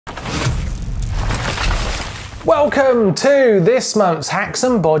Welcome to this month's Hacks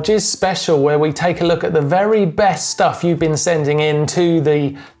and Bodges special, where we take a look at the very best stuff you've been sending in to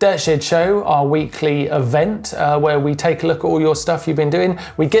the Dirt Shed Show, our weekly event, where we take a look at all your stuff you've been doing.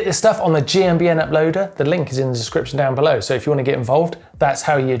 We get this stuff on the GMBN uploader. The link is in the description down below, so if you want to get involved, that's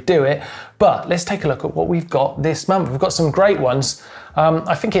how you do it. But let's take a look at what we've got this month. We've got some great ones.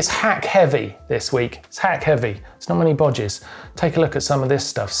 I think it's hack heavy this week. It's hack heavy. It's not many bodges. Take a look at some of this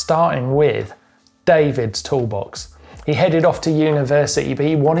stuff, starting with David's toolbox. He headed off to university, but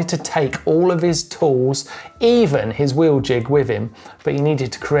he wanted to take all of his tools, even his wheel jig, with him, but he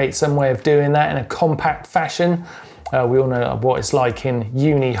needed to create some way of doing that in a compact fashion. We all know what it's like in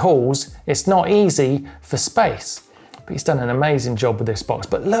uni halls. It's not easy for space, but he's done an amazing job with this box.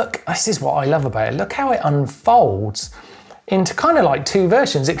 But look, this is what I love about it. Look how it unfolds into kind of like two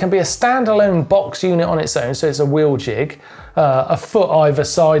versions. It can be a standalone box unit on its own, so it's a wheel jig, a foot either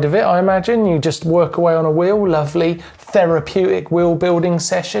side of it, I imagine. You just work away on a wheel, lovely therapeutic wheel building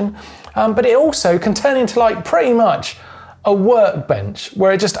session. But it also can turn into like pretty much a workbench,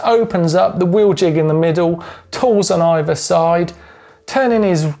 where it just opens up, the wheel jig in the middle, tools on either side, turning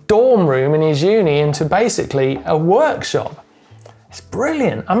his dorm room in his uni into basically a workshop. It's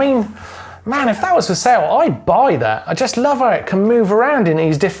brilliant. I mean, man, if that was for sale, I'd buy that. I just love how it can move around in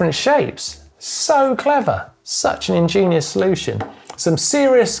these different shapes. So clever. Such an ingenious solution. Some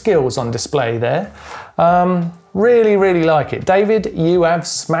serious skills on display there. Really, really like it. David, you have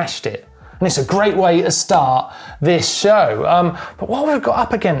smashed it. And it's a great way to start this show. But what we've got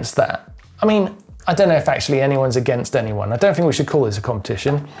up against that, I mean, I don't know if actually anyone's against anyone. I don't think we should call this a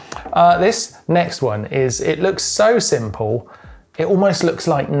competition. This next one is, it looks so simple, it almost looks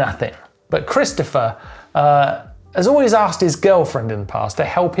like nothing. But Christopher has always asked his girlfriend in the past to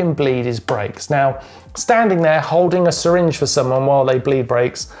help him bleed his brakes. Now, standing there holding a syringe for someone while they bleed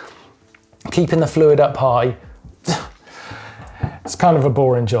brakes, keeping the fluid up high, it's kind of a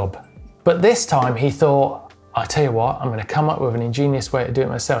boring job. But this time he thought, I tell you what, I'm going to come up with an ingenious way to do it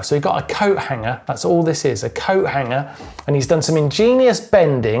myself. So he got a coat hanger. That's all this is, a coat hanger. And he's done some ingenious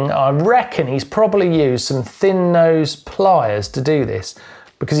bending. I reckon he's probably used some thin nose pliers to do this,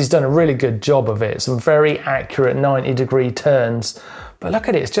 because he's done a really good job of it. Some very accurate 90-degree turns. But look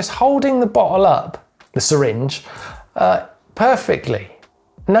at it, it's just holding the bottle up, the syringe, perfectly.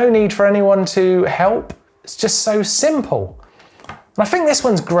 No need for anyone to help. It's just so simple. And I think this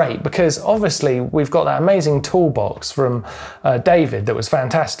one's great because obviously we've got that amazing toolbox from David that was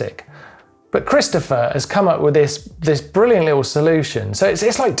fantastic. But Christopher has come up with this brilliant little solution. So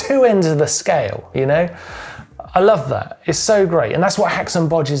it's like two ends of the scale, you know? I love that. It's so great. And that's what Hacks and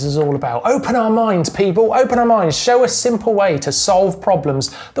Bodges is all about. Open our minds, people. Open our minds. Show a simple way to solve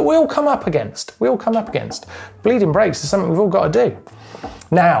problems that we all come up against. We all come up against. Bleeding brakes is something we've all got to do.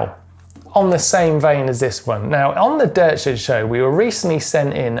 Now, on the same vein as this one. Now, on the Dirt Shed Show, we were recently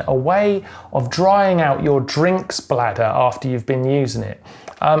sent in a way of drying out your drinks bladder after you've been using it.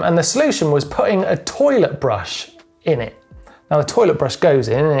 And the solution was putting a toilet brush in it. Now the toilet brush goes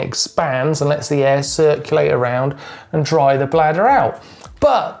in and it expands and lets the air circulate around and dry the bladder out.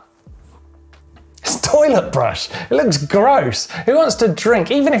 But it's a toilet brush. It looks gross. Who wants to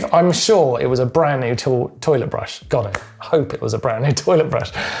drink? Even if I'm sure it was a brand new toilet brush. God, I hope it was a brand new toilet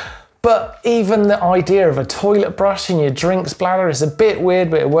brush. But even the idea of a toilet brush in your drinks bladder is a bit weird,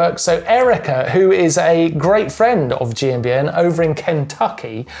 but it works. So Erica, who is a great friend of GMBN over in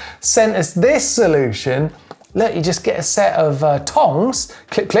Kentucky, sent us this solution. Look, you just get a set of tongs,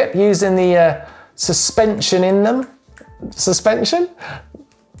 clip, using the suspension in them. Suspension?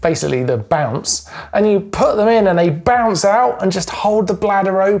 Basically the bounce. And you put them in and they bounce out and just hold the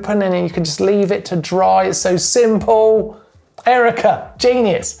bladder open, and then you can just leave it to dry. It's so simple. Erica,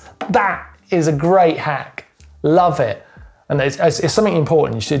 genius. That is a great hack. Love it. And it's something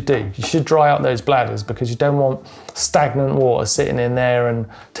important you should do. You should dry out those bladders because you don't want stagnant water sitting in there and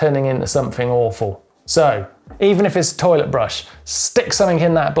turning into something awful. So, even if it's a toilet brush, stick something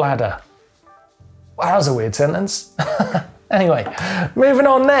in that bladder. Wow, that was a weird sentence. Anyway, moving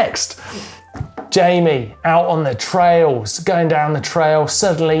on next. Jamie, out on the trails, going down the trail,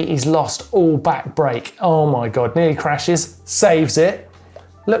 suddenly he's lost all back brake. Oh my God, nearly crashes, saves it,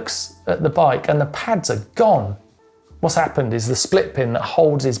 looks at the bike and the pads are gone. What's happened is the split pin that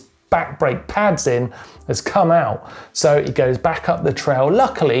holds his back brake pads in has come out. So he goes back up the trail.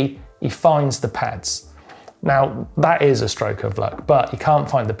 Luckily, he finds the pads. Now, that is a stroke of luck, but he can't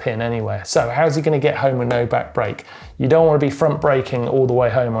find the pin anywhere. So how's he going to get home with no back brake? You don't want to be front braking all the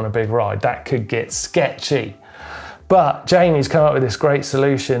way home on a big ride. That could get sketchy. But Jamie's come up with this great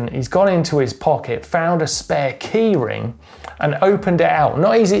solution. He's gone into his pocket, found a spare key ring and opened it out.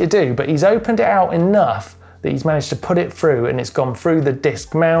 Not easy to do, but he's opened it out enough that he's managed to put it through, and it's gone through the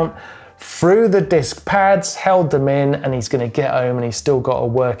disc mount, through the disc pads, held them in, and he's going to get home and he's still got a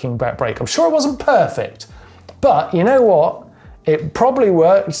working back brake. I'm sure it wasn't perfect, but you know what? It probably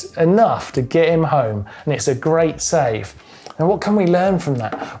worked enough to get him home, and it's a great save. And what can we learn from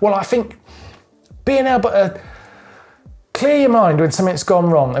that? Well, I think being able to clear your mind when something's gone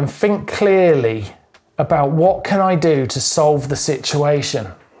wrong and think clearly about what can I do to solve the situation.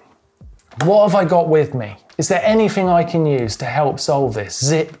 What have I got with me? Is there anything I can use to help solve this?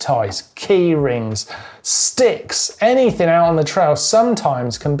 Zip ties, key rings, sticks, anything out on the trail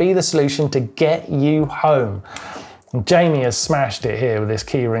sometimes can be the solution to get you home. And Jamie has smashed it here with this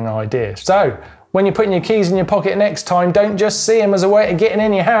key ring idea. So when you're putting your keys in your pocket next time, don't just see them as a way to getting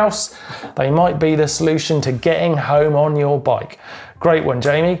in your house. They might be the solution to getting home on your bike. Great one,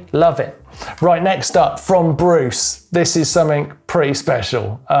 Jamie, love it. Right, next up from Bruce. This is something pretty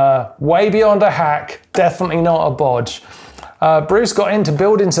special. Way beyond a hack, definitely not a bodge. Bruce got into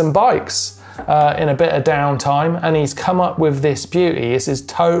building some bikes in a bit of downtime, and he's come up with this beauty. This is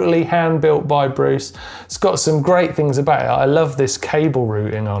totally hand built by Bruce. It's got some great things about it. I love this cable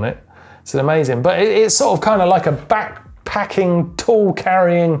routing on it. It's amazing, but it's sort of kind of like a backpacking, tool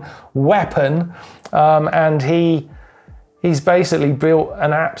carrying weapon, and he's basically built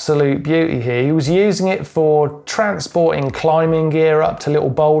an absolute beauty here. He was using it for transporting climbing gear up to little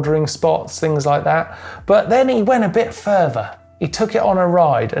bouldering spots, things like that. But then he went a bit further. He took it on a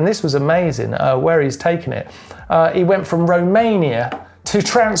ride, and this was amazing where he's taken it. He went from Romania to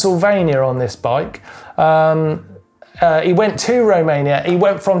Transylvania on this bike. He went to Romania, he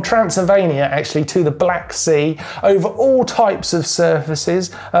went from Transylvania actually to the Black Sea, over all types of surfaces,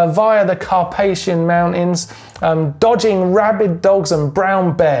 via the Carpathian Mountains, dodging rabid dogs and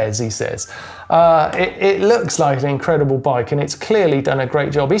brown bears, he says. It looks like an incredible bike, and it's clearly done a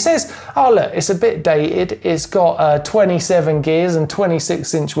great job. He says, oh look, it's a bit dated, it's got 27 gears and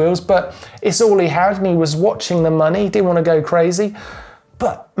 26-inch wheels, but it's all he had, and he was watching the money, didn't want to go crazy.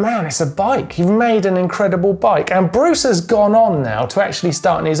 But man, it's a bike. You've made an incredible bike. And Bruce has gone on now to actually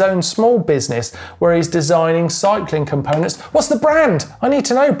starting his own small business where he's designing cycling components. What's the brand? I need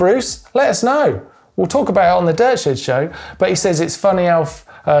to know, Bruce. Let us know. We'll talk about it on the Dirt Shed show. But he says it's funny how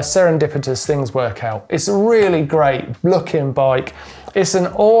serendipitous things work out. It's a really great looking bike. It's an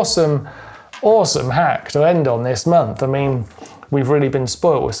awesome, awesome hack to end on this month. I mean, we've really been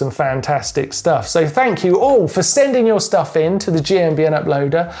spoiled with some fantastic stuff. So thank you all for sending your stuff in to the GMBN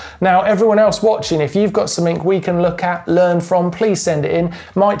uploader. Now, everyone else watching, if you've got something we can look at, learn from, please send it in.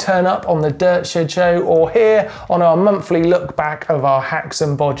 Might turn up on the Dirt Shed show or here on our monthly look back of our hacks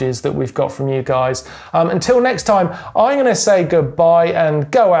and bodges that we've got from you guys. Until next time, I'm gonna say goodbye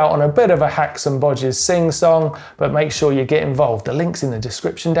and go out on a bit of a hacks and bodges sing song, but make sure you get involved. The link's in the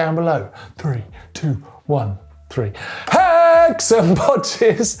description down below. 3, 2, 1, 3. Hacks and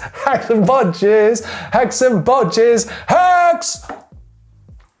bodges, hacks and bodges, hacks and bodges, hacks!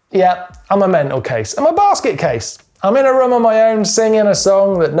 Yeah, I'm a mental case. I'm a basket case. I'm in a room on my own singing a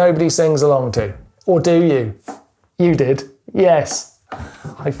song that nobody sings along to. Or do you? You did. Yes.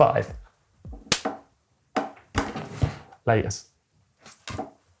 High five. Laters.